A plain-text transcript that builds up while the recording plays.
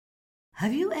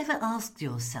Have you ever asked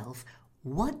yourself,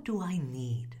 what do I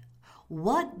need?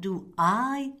 What do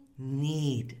I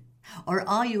need? Or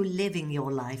are you living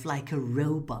your life like a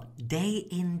robot, day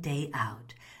in, day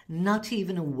out, not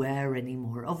even aware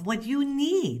anymore of what you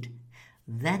need?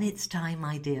 Then it's time,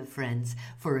 my dear friends,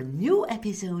 for a new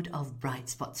episode of Bright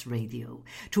Spots Radio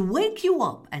to wake you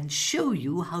up and show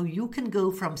you how you can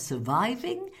go from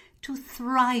surviving to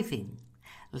thriving.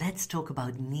 Let's talk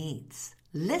about needs.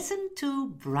 Listen to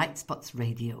Bright Spots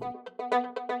Radio.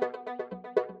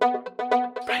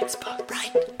 Bright Spots.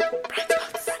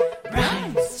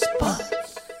 Bright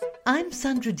Spots. I'm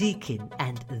Sandra Deakin,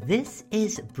 and this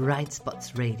is Bright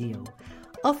Spots Radio,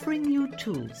 offering you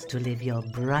tools to live your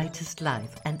brightest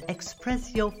life and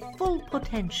express your full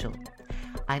potential.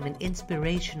 I'm an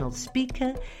inspirational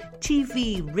speaker,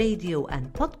 TV, radio,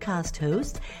 and podcast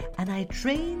host, and I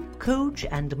train, coach,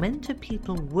 and mentor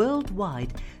people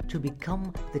worldwide to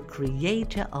become the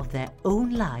creator of their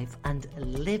own life and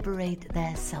liberate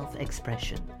their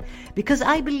self-expression. Because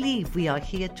I believe we are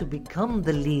here to become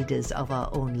the leaders of our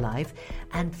own life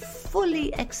and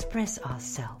fully express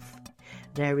ourselves.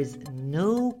 There is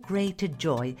no greater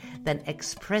joy than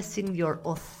expressing your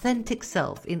authentic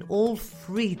self in all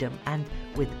freedom and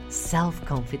with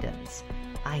self-confidence.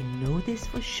 I know this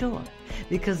for sure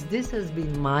because this has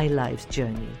been my life's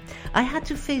journey. I had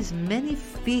to face many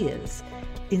fears,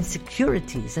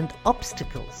 insecurities, and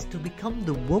obstacles to become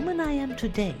the woman I am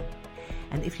today.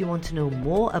 And if you want to know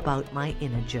more about my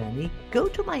inner journey, go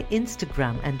to my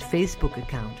Instagram and Facebook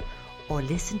account or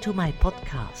listen to my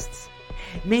podcasts.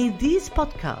 May these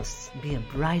podcasts be a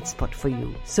bright spot for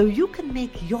you so you can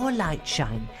make your light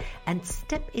shine and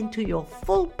step into your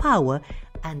full power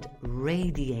and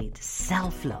radiate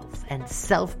self-love and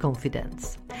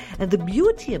self-confidence. And the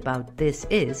beauty about this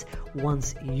is,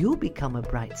 once you become a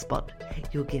bright spot,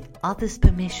 you give others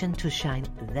permission to shine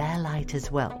their light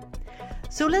as well.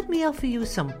 So let me offer you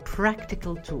some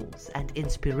practical tools and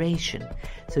inspiration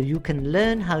so you can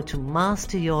learn how to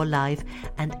master your life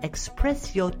and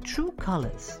express your true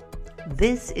colors.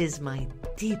 This is my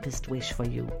deepest wish for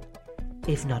you.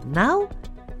 If not now,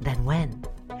 then when?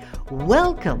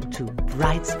 Welcome to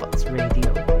Bright Spots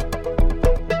Radio.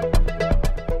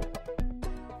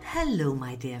 Hello,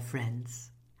 my dear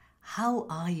friends. How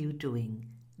are you doing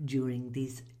during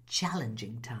these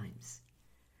challenging times?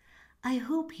 I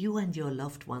hope you and your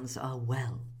loved ones are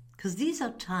well, because these are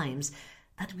times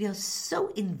that we are so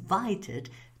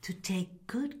invited to take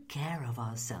good care of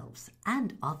ourselves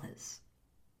and others.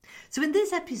 So in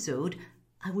this episode,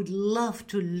 I would love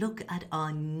to look at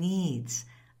our needs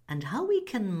and how we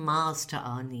can master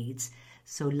our needs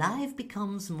so life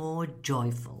becomes more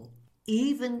joyful,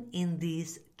 even in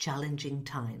these challenging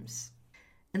times.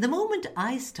 And the moment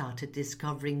I started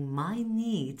discovering my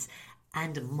needs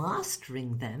and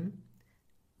mastering them,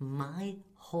 my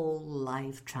whole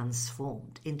life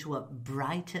transformed into a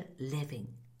brighter living.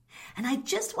 And I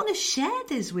just want to share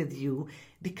this with you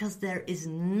because there is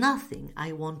nothing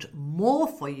I want more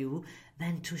for you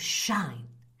than to shine.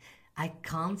 I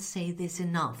can't say this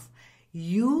enough.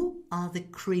 You are the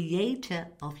creator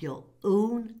of your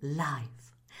own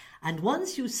life. And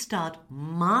once you start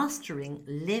mastering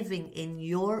living in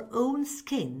your own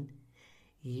skin,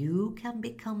 you can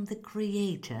become the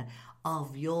creator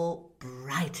of your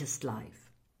brightest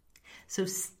life. So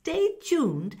stay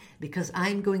tuned because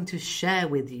I'm going to share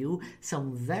with you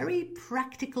some very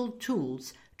practical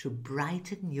tools to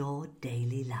brighten your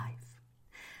daily life.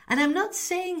 And I'm not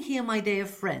saying here, my dear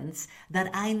friends, that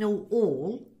I know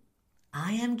all.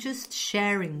 I am just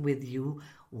sharing with you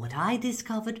what I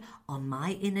discovered on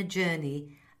my inner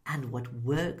journey and what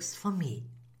works for me.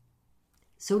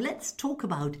 So let's talk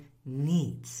about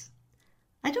needs.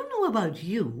 I don't know about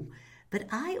you, but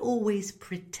I always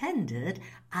pretended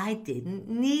I didn't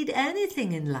need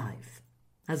anything in life.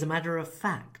 As a matter of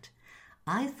fact,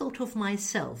 I thought of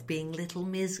myself being little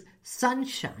Miss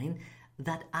Sunshine,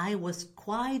 that I was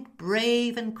quite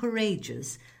brave and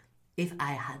courageous if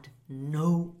I had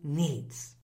no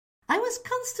needs. I was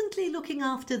constantly looking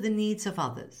after the needs of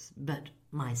others, but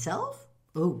myself?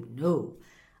 Oh no,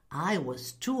 I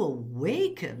was too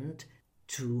awakened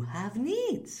to have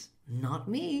needs, not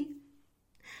me.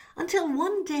 Until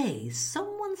one day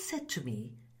someone said to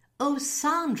me, "Oh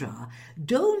Sandra,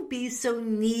 don't be so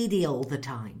needy all the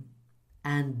time."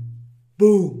 And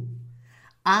boom,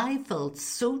 I felt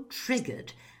so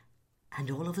triggered, and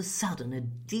all of a sudden a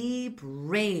deep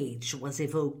rage was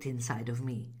evoked inside of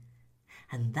me.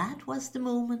 And that was the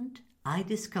moment I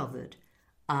discovered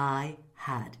I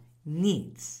had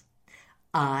needs.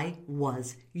 I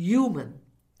was human,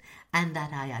 and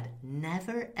that I had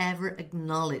never ever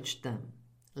acknowledged them,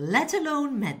 let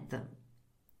alone met them.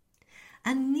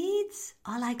 And needs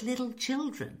are like little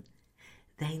children.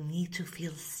 They need to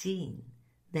feel seen.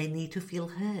 They need to feel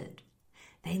heard.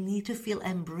 They need to feel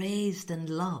embraced and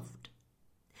loved.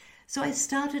 So I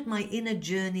started my inner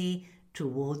journey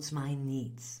towards my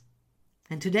needs.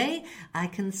 And today I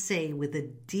can say with a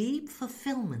deep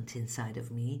fulfillment inside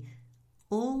of me,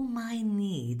 all my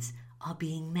needs are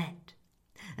being met.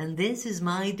 And this is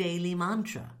my daily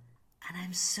mantra. And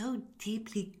I'm so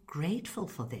deeply grateful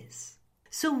for this.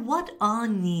 So what are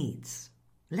needs?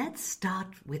 Let's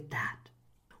start with that.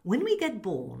 When we get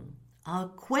born, our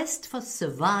quest for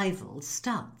survival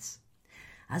starts.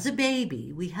 As a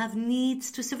baby, we have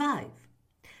needs to survive.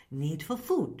 Need for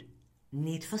food,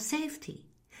 need for safety,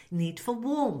 need for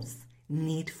warmth,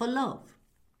 need for love.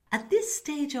 At this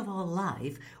stage of our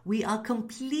life, we are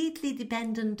completely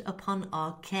dependent upon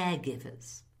our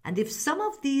caregivers. And if some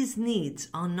of these needs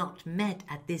are not met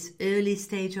at this early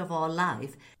stage of our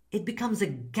life, it becomes a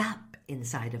gap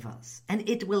inside of us, and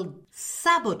it will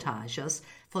sabotage us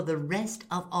for the rest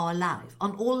of our life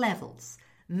on all levels,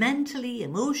 mentally,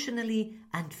 emotionally,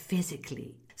 and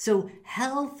physically. So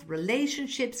health,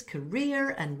 relationships,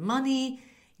 career, and money,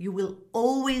 you will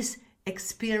always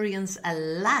experience a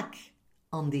lack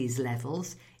on these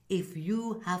levels if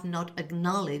you have not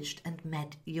acknowledged and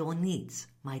met your needs,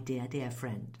 my dear, dear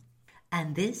friend.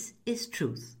 And this is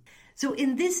truth. So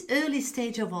in this early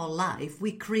stage of our life,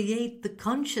 we create the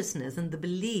consciousness and the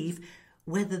belief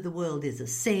whether the world is a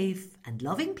safe and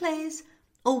loving place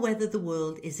or whether the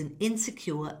world is an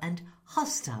insecure and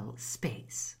hostile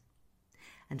space.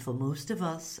 And for most of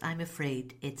us, I'm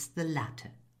afraid it's the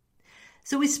latter.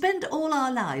 So we spend all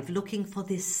our life looking for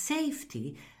this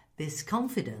safety, this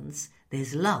confidence,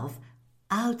 this love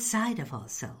outside of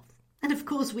ourselves. And of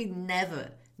course, we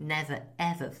never,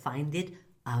 ever find it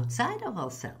outside of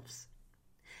ourselves.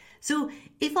 So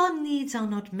if our needs are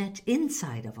not met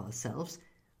inside of ourselves,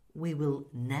 we will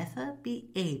never be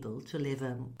able to live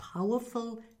a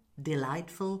powerful,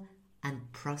 delightful,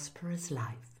 and prosperous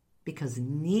life, because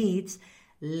needs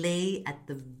lay at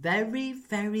the very,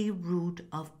 very root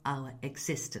of our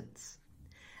existence.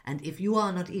 And if you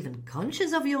are not even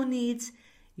conscious of your needs,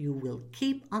 you will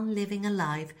keep on living a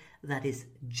life that is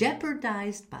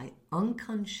jeopardized by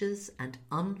unconscious and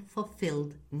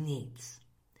unfulfilled needs.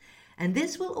 And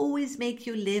this will always make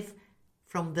you live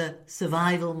from the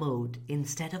survival mode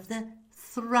instead of the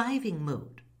thriving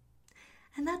mode.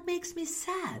 And that makes me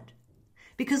sad,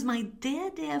 because my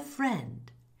dear, dear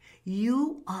friend,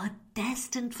 you are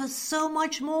destined for so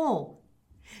much more.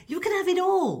 You can have it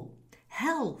all: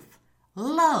 health,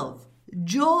 love,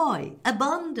 joy,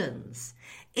 abundance.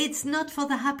 It's not for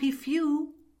the happy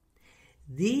few.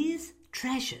 These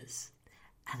treasures,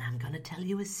 and I'm going to tell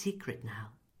you a secret now,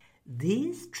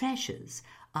 these treasures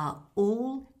are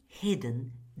all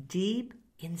hidden deep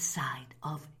inside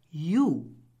of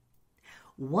you.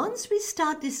 Once we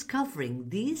start discovering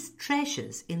these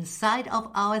treasures inside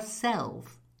of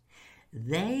ourselves,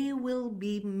 they will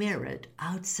be mirrored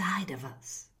outside of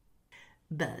us.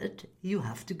 But you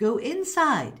have to go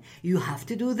inside. You have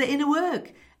to do the inner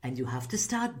work, and you have to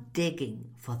start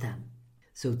digging for them.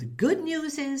 So the good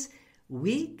news is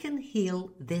we can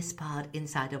heal this part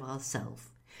inside of ourselves.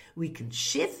 We can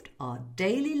shift our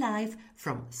daily life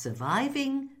from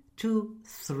surviving to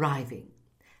thriving.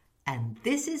 And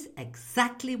this is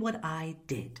exactly what I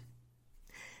did.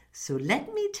 So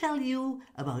let me tell you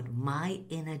about my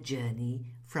inner journey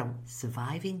from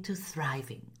surviving to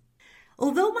thriving.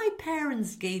 Although my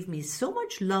parents gave me so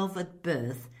much love at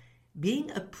birth,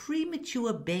 being a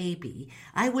premature baby,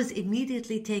 I was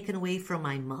immediately taken away from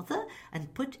my mother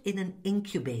and put in an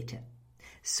incubator.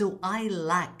 So I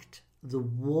lacked the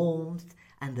warmth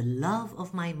and the love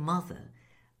of my mother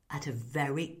at a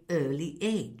very early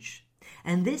age.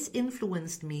 And this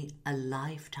influenced me a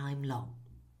lifetime long.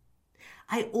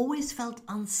 I always felt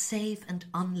unsafe and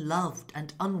unloved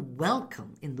and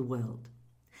unwelcome in the world.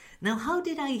 Now, how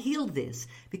did I heal this?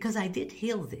 Because I did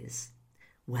heal this.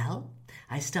 Well,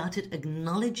 I started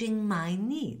acknowledging my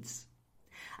needs.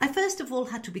 I first of all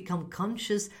had to become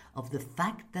conscious of the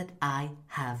fact that I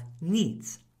have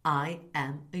needs. I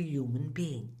am a human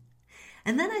being.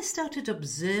 And then I started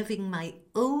observing my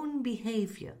own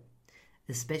behavior,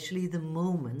 especially the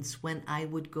moments when I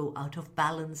would go out of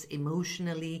balance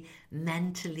emotionally,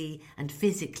 mentally, and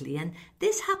physically. And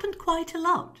this happened quite a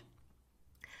lot.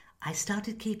 I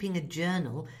started keeping a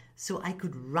journal so I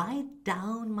could write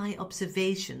down my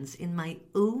observations in my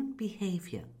own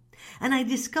behavior. And I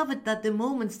discovered that the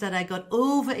moments that I got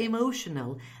over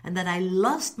emotional and that I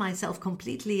lost myself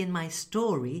completely in my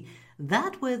story,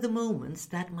 that were the moments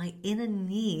that my inner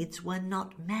needs were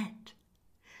not met.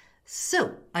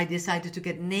 So I decided to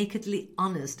get nakedly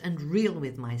honest and real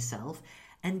with myself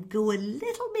and go a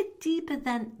little bit deeper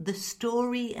than the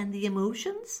story and the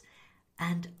emotions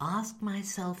and ask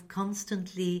myself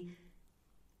constantly,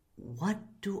 what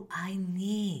do I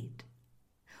need?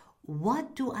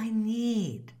 What do I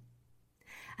need?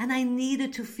 And I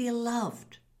needed to feel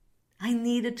loved. I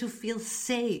needed to feel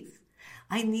safe.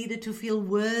 I needed to feel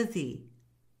worthy.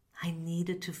 I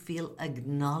needed to feel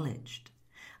acknowledged.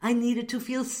 I needed to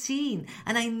feel seen,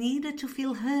 and I needed to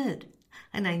feel heard,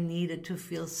 and I needed to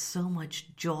feel so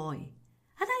much joy,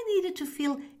 and I needed to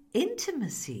feel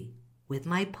intimacy with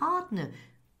my partner.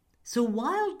 So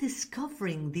while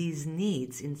discovering these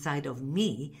needs inside of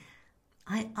me,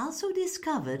 I also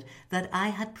discovered that I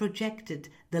had projected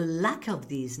the lack of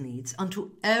these needs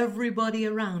onto everybody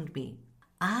around me.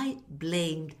 I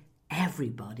blamed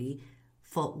everybody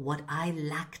for what I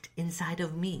lacked inside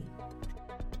of me.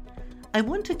 I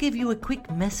want to give you a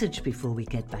quick message before we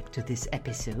get back to this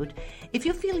episode. If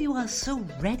you feel you are so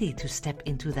ready to step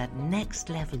into that next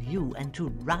level you and to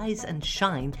rise and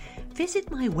shine, visit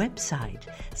my website,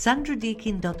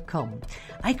 sandradeakin.com.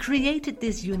 I created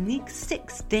this unique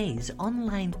 6 days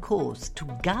online course to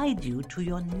guide you to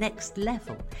your next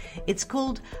level. It's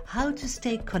called How to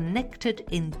Stay Connected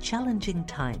in Challenging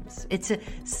Times. It's a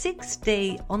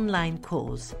 6-day online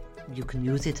course. You can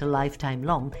use it a lifetime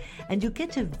long, and you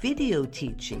get a video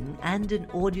teaching and an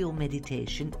audio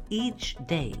meditation each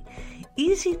day.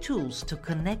 Easy tools to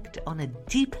connect on a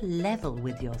deep level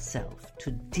with yourself,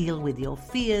 to deal with your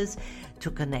fears,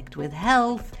 to connect with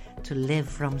health, to live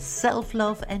from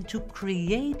self-love, and to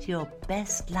create your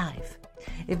best life.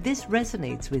 If this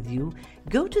resonates with you,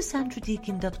 go to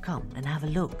sandradeakin.com and have a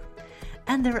look.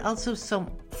 And there are also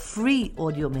some free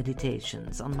audio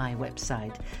meditations on my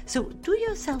website. So do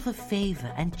yourself a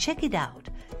favor and check it out,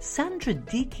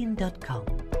 sandradeakin.com.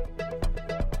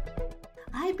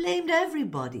 I blamed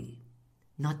everybody.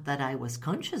 Not that I was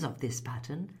conscious of this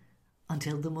pattern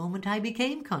until the moment I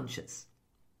became conscious.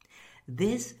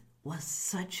 This was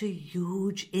such a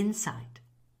huge insight.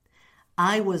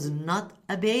 I was not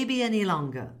a baby any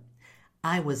longer.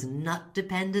 I was not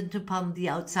dependent upon the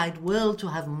outside world to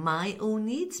have my own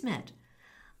needs met.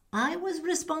 I was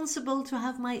responsible to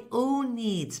have my own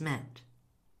needs met.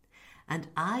 And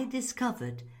I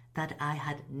discovered that I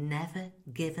had never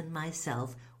given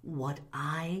myself what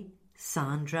I,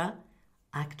 Sandra,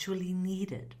 actually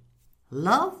needed.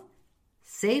 Love,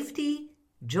 safety,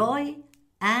 joy,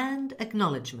 and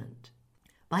acknowledgement.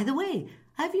 By the way,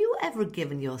 have you ever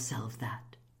given yourself that?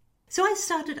 So I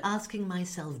started asking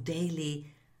myself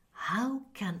daily, how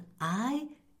can I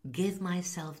give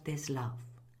myself this love?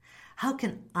 How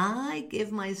can I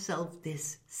give myself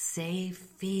this safe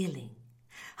feeling?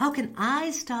 How can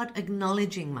I start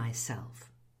acknowledging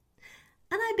myself?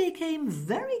 And I became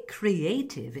very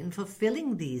creative in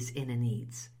fulfilling these inner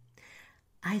needs.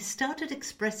 I started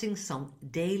expressing some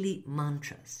daily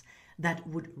mantras that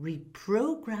would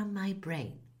reprogram my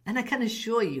brain. And I can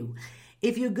assure you,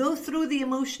 if you go through the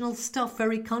emotional stuff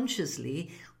very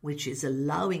consciously, which is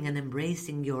allowing and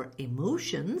embracing your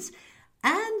emotions,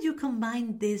 and you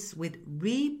combine this with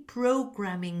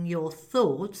reprogramming your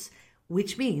thoughts,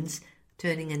 which means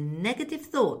turning a negative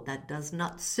thought that does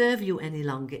not serve you any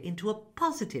longer into a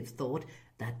positive thought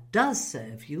that does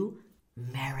serve you,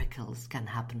 miracles can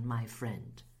happen, my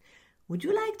friend. Would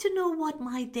you like to know what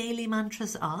my daily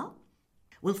mantras are?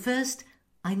 Well, first,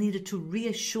 I needed to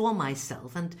reassure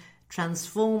myself and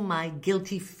transform my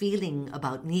guilty feeling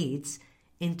about needs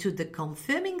into the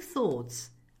confirming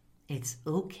thoughts. It's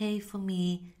okay for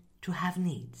me to have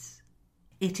needs.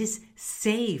 It is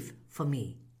safe for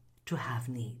me to have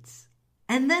needs.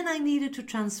 And then I needed to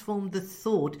transform the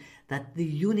thought that the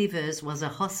universe was a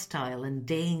hostile and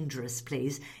dangerous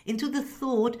place into the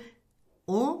thought,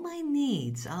 all my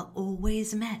needs are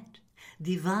always met.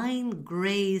 Divine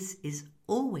grace is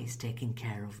always taking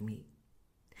care of me.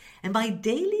 And by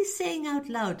daily saying out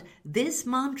loud these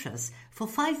mantras for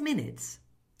 5 minutes,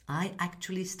 I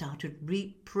actually started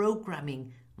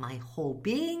reprogramming my whole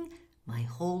being, my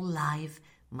whole life,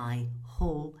 my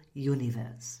whole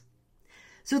universe.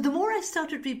 So the more I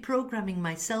started reprogramming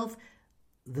myself,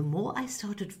 the more I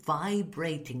started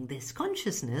vibrating this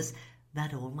consciousness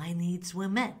that all my needs were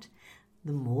met.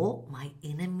 The more my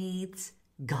inner needs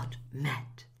got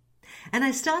met. And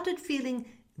I started feeling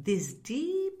this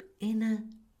deep inner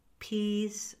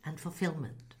peace and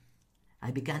fulfillment. I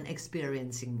began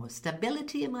experiencing more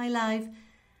stability in my life,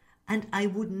 and I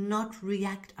would not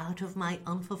react out of my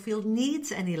unfulfilled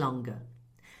needs any longer.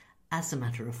 As a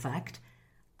matter of fact,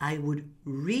 I would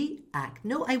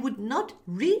not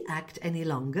react any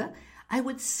longer. I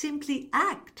would simply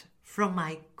act from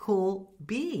my core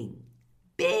being.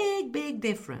 Big, big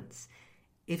difference.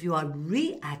 If you are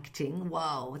reacting,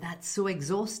 wow, that's so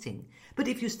exhausting. But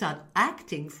if you start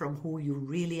acting from who you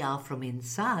really are from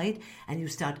inside and you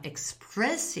start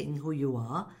expressing who you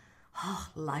are,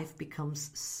 life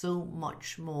becomes so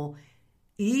much more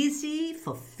easy,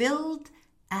 fulfilled,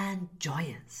 and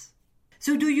joyous.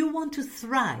 So do you want to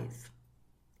thrive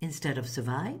instead of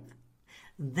survive?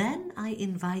 Then I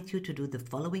invite you to do the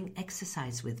following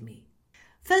exercise with me.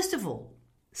 First of all,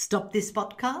 stop this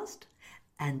podcast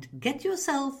and get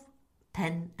yourself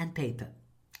pen and paper.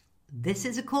 This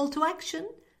is a call to action,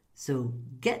 so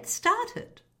get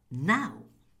started now.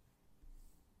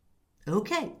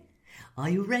 Okay, are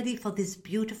you ready for this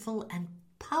beautiful and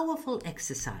powerful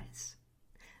exercise?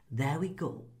 There we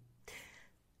go.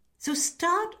 So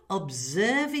start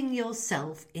observing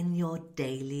yourself in your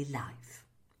daily life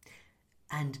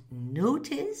and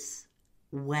notice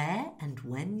where and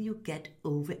when you get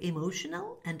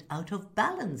over-emotional and out of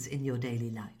balance in your daily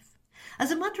life.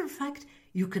 As a matter of fact,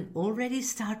 you can already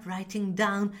start writing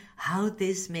down how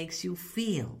this makes you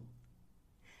feel.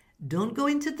 Don't go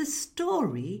into the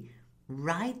story.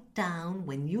 Write down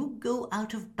when you go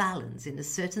out of balance in a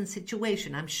certain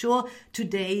situation. I'm sure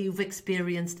today you've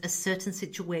experienced a certain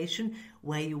situation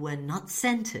where you were not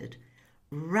centered.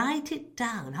 Write it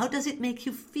down. How does it make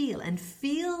you feel? And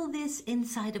feel this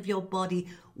inside of your body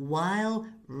while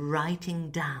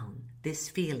writing down this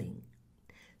feeling.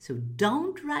 So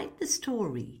don't write the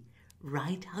story.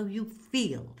 Write how you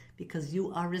feel, because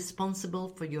you are responsible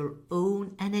for your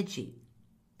own energy.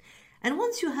 And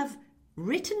once you have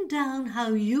written down how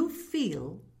you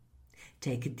feel,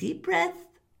 take a deep breath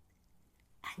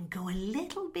and go a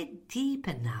little bit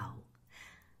deeper now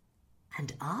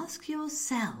and ask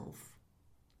yourself,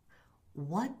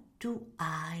 what do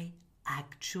I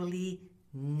actually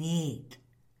need?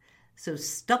 So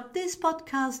stop this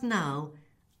podcast now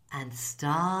and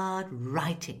start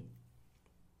writing.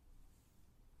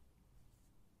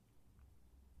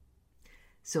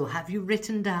 So have you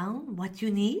written down what you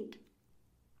need?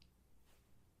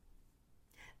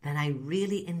 Then I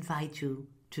really invite you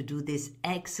to do this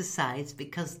exercise,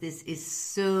 because this is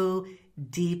so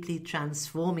deeply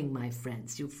transforming, my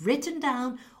friends. You've written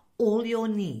down all your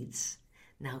needs.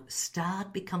 Now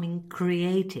start becoming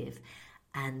creative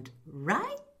and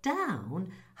write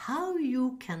down how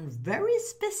you can very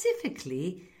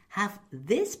specifically have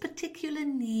this particular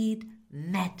need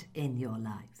met in your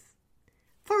life.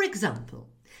 For example,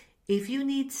 if you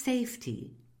need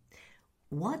safety,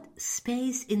 what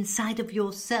space inside of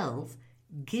yourself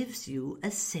gives you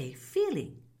a safe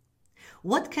feeling?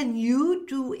 What can you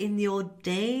do in your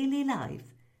daily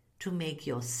life to make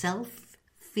yourself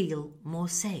feel more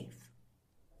safe?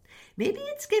 Maybe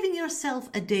it's giving yourself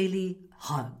a daily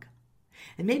hug.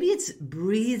 And maybe it's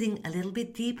breathing a little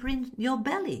bit deeper in your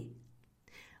belly.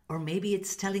 Or maybe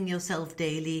it's telling yourself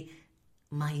daily,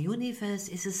 my universe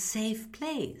is a safe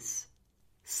place.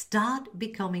 Start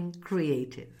becoming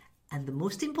creative. And the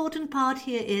most important part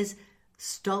here is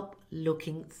stop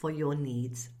looking for your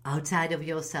needs outside of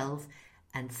yourself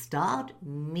and start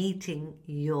meeting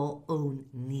your own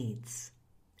needs.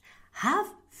 Have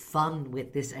fun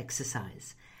with this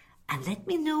exercise and let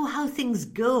me know how things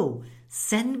go.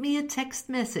 Send me a text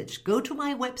message. Go to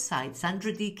my website,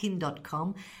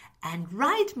 sandradeakin.com, and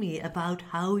write me about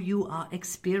how you are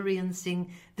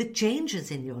experiencing the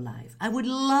changes in your life. I would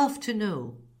love to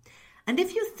know. And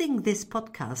if you think this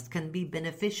podcast can be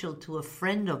beneficial to a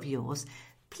friend of yours,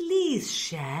 please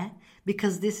share,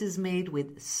 because this is made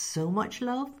with so much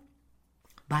love.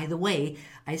 By the way,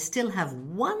 I still have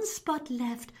one spot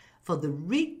left for the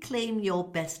Reclaim Your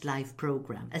Best Life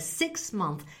program, a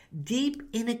 6-month deep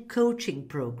inner coaching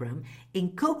program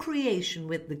in co-creation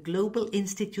with the Global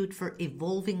Institute for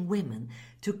Evolving Women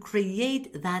to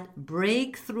create that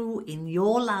breakthrough in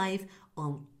your life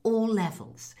on all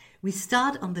levels. We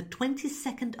start on the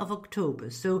 22nd of October,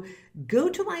 so go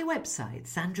to my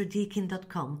website,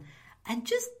 sandradeakin.com, and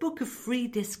just book a free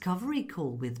discovery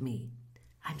call with me.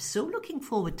 I'm so looking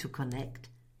forward to connect.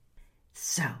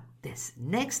 So, this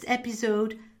next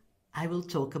episode, I will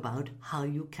talk about how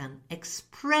you can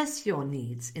express your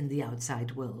needs in the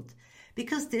outside world,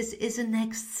 because this is a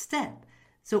next step,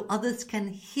 so others can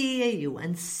hear you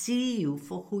and see you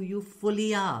for who you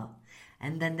fully are,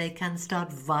 and then they can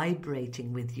start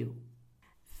vibrating with you.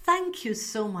 Thank you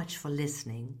so much for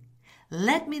listening.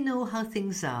 Let me know how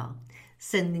things are.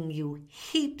 Sending you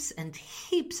heaps and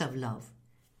heaps of love.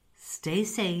 Stay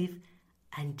safe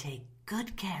and take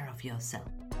good care of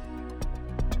yourself.